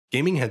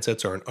Gaming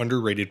headsets are an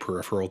underrated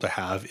peripheral to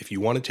have if you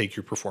want to take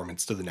your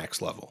performance to the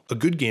next level. A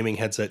good gaming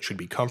headset should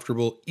be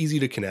comfortable, easy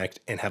to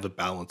connect, and have a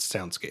balanced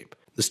soundscape.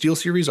 The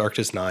SteelSeries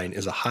Arctis 9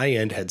 is a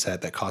high-end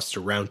headset that costs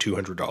around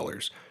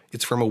 $200.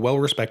 It's from a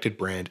well-respected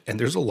brand, and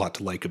there's a lot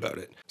to like about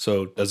it.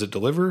 So, does it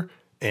deliver?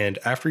 And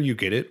after you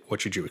get it, what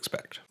should you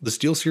expect? The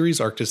SteelSeries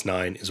Arctis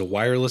 9 is a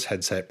wireless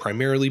headset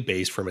primarily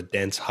based from a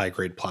dense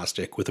high-grade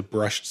plastic with a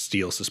brushed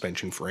steel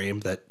suspension frame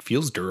that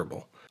feels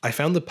durable. I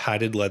found the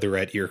padded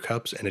leatherette ear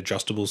cups and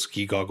adjustable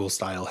ski goggle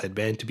style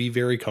headband to be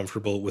very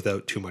comfortable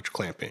without too much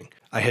clamping.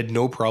 I had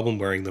no problem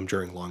wearing them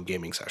during long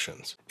gaming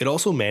sessions. It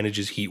also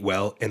manages heat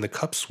well, and the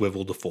cups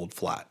swivel to fold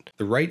flat.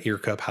 The right ear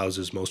cup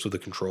houses most of the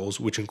controls,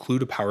 which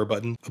include a power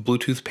button, a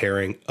Bluetooth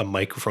pairing, a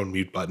microphone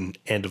mute button,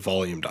 and a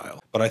volume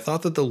dial. But I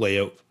thought that the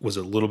layout was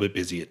a little bit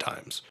busy at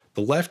times.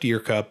 The left ear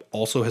cup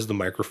also has the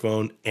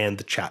microphone and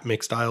the chat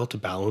mix dial to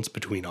balance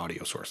between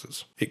audio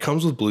sources. It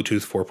comes with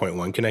Bluetooth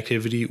 4.1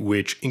 connectivity,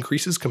 which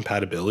increases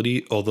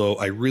compatibility, although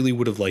I really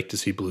would have liked to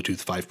see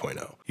Bluetooth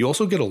 5.0. You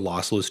also get a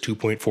lossless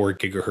 2.4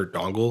 GHz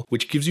dongle,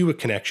 which gives you a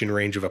connection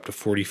range of up to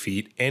 40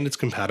 feet, and it's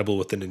compatible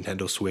with the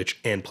Nintendo Switch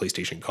and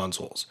PlayStation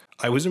consoles.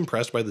 I was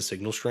impressed by the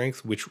signal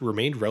strength, which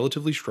remained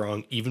relatively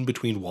strong even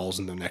between walls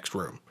in the next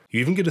room.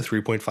 You even get a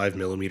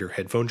 3.5mm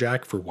headphone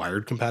jack for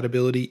wired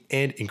compatibility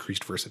and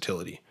increased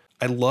versatility.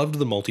 I loved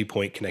the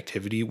multi-point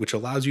connectivity, which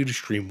allows you to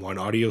stream one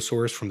audio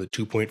source from the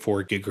 2.4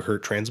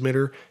 GHz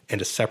transmitter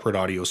and a separate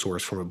audio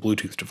source from a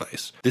Bluetooth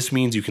device. This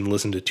means you can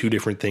listen to two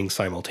different things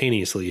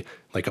simultaneously,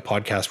 like a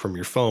podcast from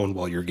your phone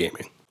while you're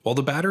gaming. While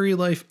the battery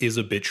life is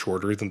a bit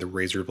shorter than the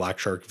Razer Black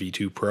Shark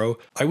V2 Pro,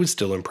 I was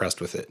still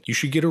impressed with it. You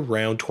should get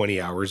around 20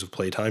 hours of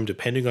playtime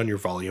depending on your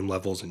volume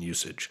levels and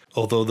usage,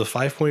 although the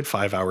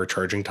 5.5 hour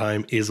charging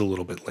time is a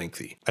little bit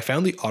lengthy. I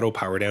found the auto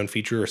power down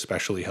feature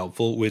especially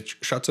helpful, which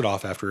shuts it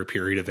off after a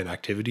period of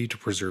inactivity to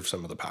preserve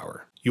some of the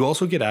power. You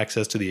also get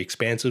access to the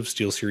expansive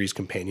SteelSeries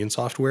companion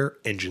software,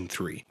 Engine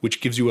 3,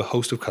 which gives you a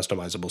host of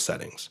customizable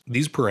settings.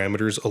 These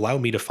parameters allow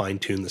me to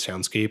fine-tune the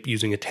soundscape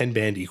using a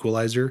 10-band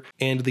equalizer,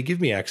 and they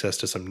give me access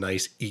to some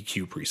nice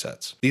EQ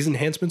presets. These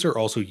enhancements are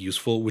also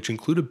useful, which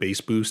include a bass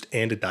boost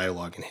and a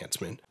dialogue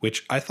enhancement,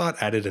 which I thought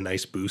added a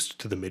nice boost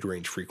to the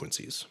mid-range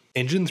frequencies.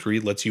 Engine 3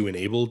 lets you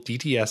enable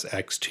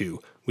DTS-X2,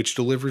 which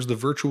delivers the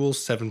virtual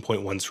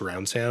 7.1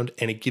 surround sound,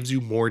 and it gives you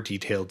more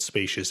detailed,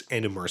 spacious,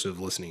 and immersive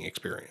listening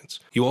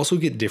experience. You also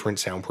get different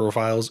sound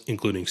profiles,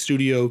 including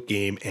studio,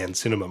 game, and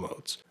cinema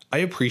modes. I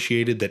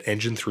appreciated that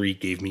Engine 3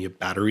 gave me a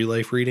battery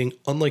life reading,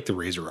 unlike the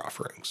Razer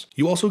offerings.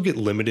 You also get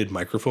limited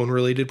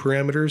microphone-related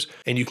parameters,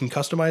 and you can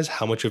customize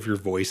how much of your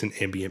voice and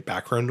ambient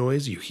background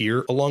noise you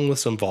hear, along with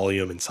some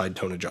volume and side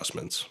tone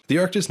adjustments. The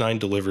Arctis 9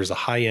 delivers a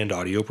high-end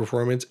audio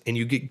performance, and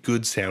you get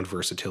good sound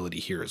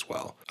versatility here as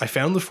well. I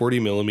found the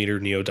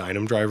 40mm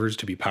neodymium drivers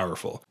to be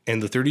powerful,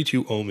 and the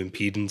 32 ohm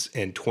impedance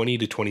and 20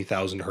 to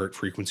 20,000 Hz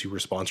frequency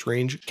response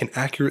range can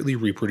accurately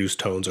reproduce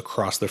tones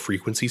across the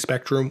frequency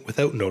spectrum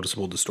without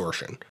noticeable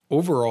distortion.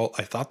 Overall,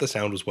 I thought the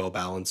sound was well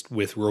balanced,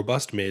 with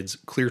robust mids,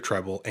 clear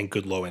treble, and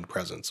good low-end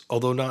presence,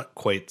 although not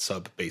quite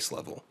sub-bass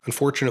level.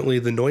 Unfortunately,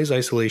 the noise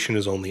isolation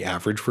is only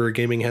average for a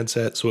gaming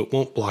headset, so it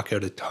won't block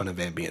out a ton of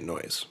ambient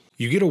noise.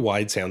 You get a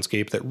wide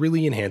soundscape that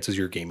really enhances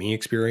your gaming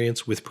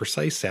experience with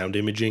precise sound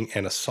imaging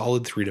and a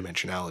solid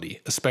three-dimensionality,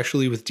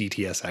 especially with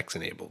DTS-X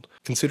enabled.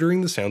 Considering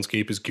the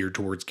soundscape is geared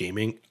towards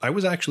gaming, I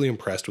was actually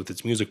impressed with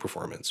its music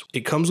performance.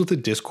 It comes with a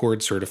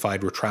Discord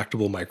certified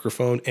retractable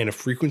microphone and a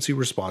frequency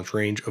response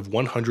range of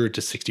 100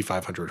 to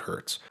 6500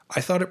 Hz.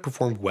 I thought it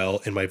performed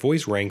well and my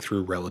voice rang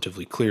through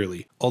relatively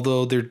clearly,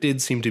 although there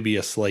did seem to be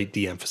a slight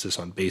de-emphasis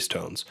on bass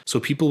tones,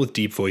 so people with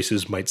deep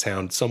voices might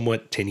sound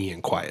somewhat tinny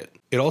and quiet.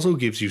 It also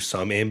gives you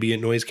some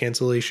ambient noise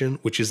cancellation,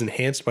 which is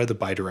enhanced by the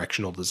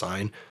bidirectional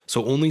design,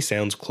 so only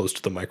sounds close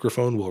to the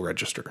microphone will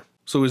register.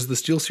 So is the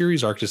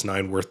SteelSeries Arctis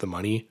 9 worth the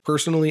money?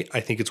 Personally, I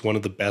think it's one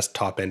of the best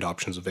top-end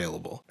options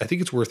available. I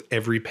think it's worth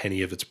every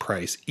penny of its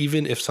price,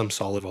 even if some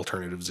solid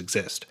alternatives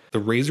exist. The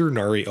Razer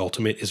Nari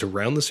Ultimate is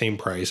around the same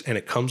price, and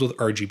it comes with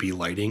RGB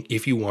lighting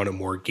if you want a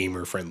more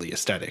gamer-friendly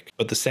aesthetic.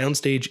 But the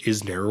soundstage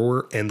is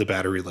narrower and the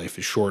battery life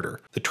is shorter.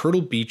 The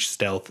Turtle Beach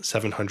Stealth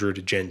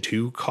 700 Gen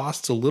 2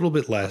 costs a little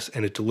bit less,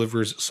 and it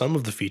delivers some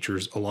of the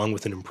features along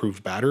with an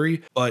improved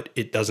battery, but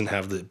it doesn't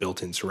have the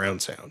built-in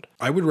surround sound.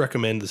 I would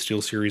recommend the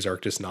SteelSeries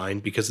Arctis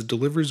 9 because it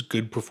delivers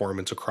good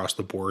performance across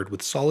the board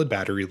with solid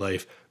battery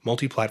life,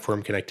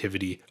 multi-platform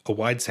connectivity, a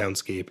wide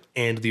soundscape,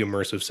 and the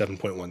immersive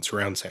 7.1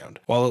 surround sound.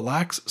 While it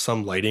lacks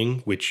some lighting,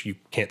 which you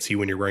can't see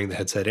when you're wearing the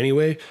headset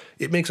anyway,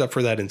 it makes up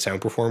for that in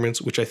sound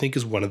performance, which I think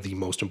is one of the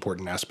most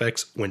important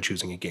aspects when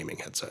choosing a gaming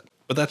headset.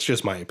 But that's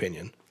just my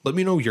opinion. Let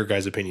me know your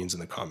guys' opinions in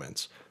the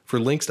comments. For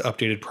links to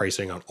updated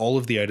pricing on all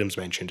of the items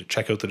mentioned,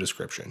 check out the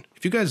description.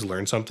 If you guys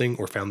learned something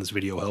or found this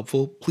video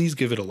helpful, please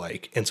give it a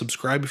like, and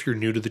subscribe if you're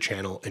new to the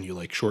channel and you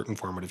like short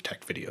informative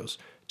tech videos.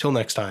 Till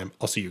next time,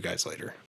 I'll see you guys later.